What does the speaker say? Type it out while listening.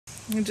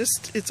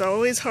It's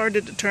always hard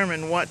to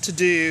determine what to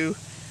do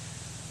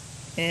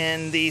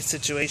in these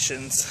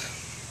situations.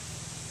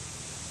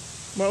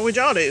 What would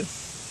y'all do?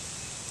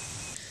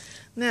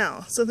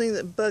 Now, something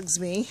that bugs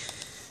me,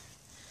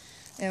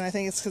 and I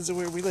think it's because of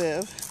where we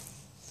live,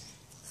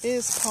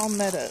 is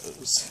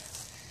palmettos.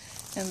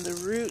 And the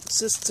root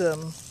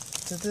system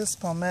to this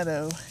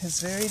palmetto is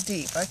very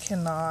deep. I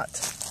cannot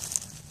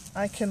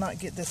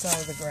get this out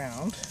of the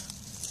ground.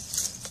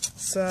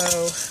 So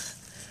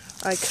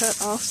I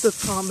cut off the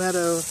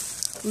palmetto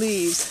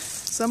leaves.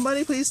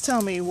 Somebody please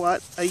tell me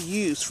what a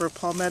use for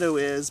palmetto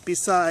is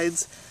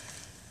besides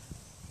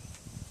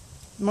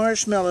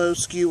marshmallow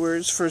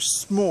skewers for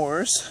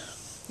s'mores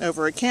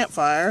over a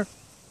campfire,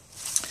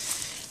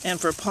 and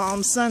for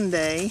Palm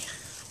Sunday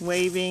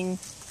waving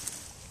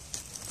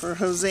for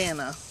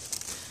Hosanna.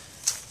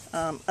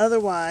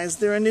 Otherwise,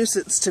 they're a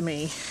nuisance to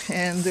me,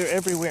 and they're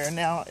everywhere.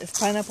 Now, if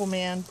Pineapple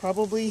Man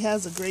probably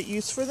has a great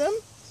use for them,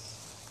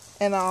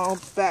 and I'll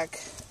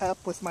back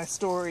up with my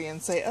story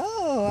and say,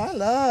 oh, I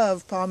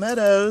love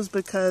palmettos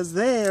because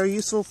they are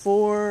useful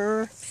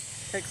for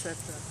etc.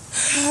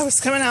 I was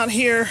coming out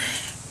here,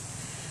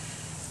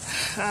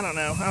 I don't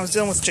know, I was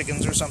dealing with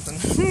chickens or something.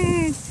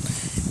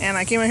 And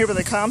I came out here with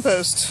a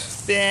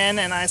compost bin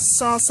and I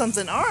saw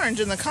something orange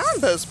in the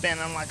compost bin.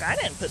 I'm like, I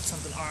didn't put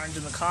something orange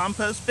in the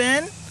compost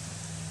bin.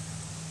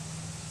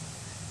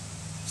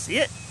 See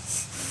it?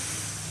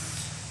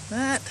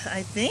 That,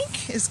 I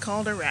think, is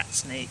called a rat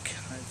snake,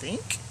 I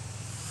think.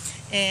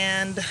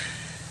 And,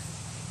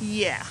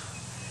 yeah.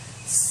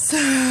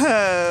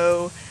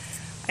 So,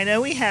 I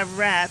know we have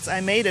rats.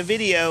 I made a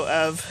video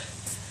of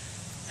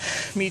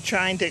me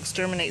trying to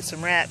exterminate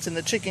some rats in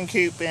the chicken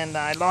coop, and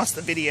I lost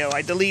the video.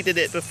 I deleted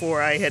it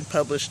before I had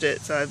published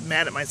it, so I'm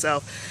mad at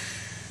myself.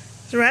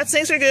 So rat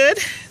snakes are good.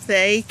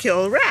 They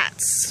kill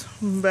rats,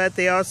 but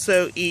they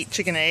also eat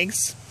chicken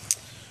eggs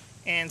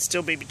and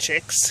still baby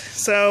chicks.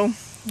 So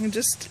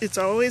it's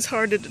always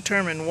hard to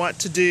determine what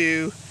to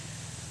do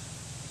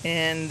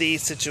in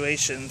these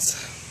situations.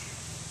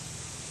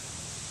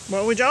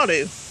 What would y'all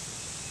do?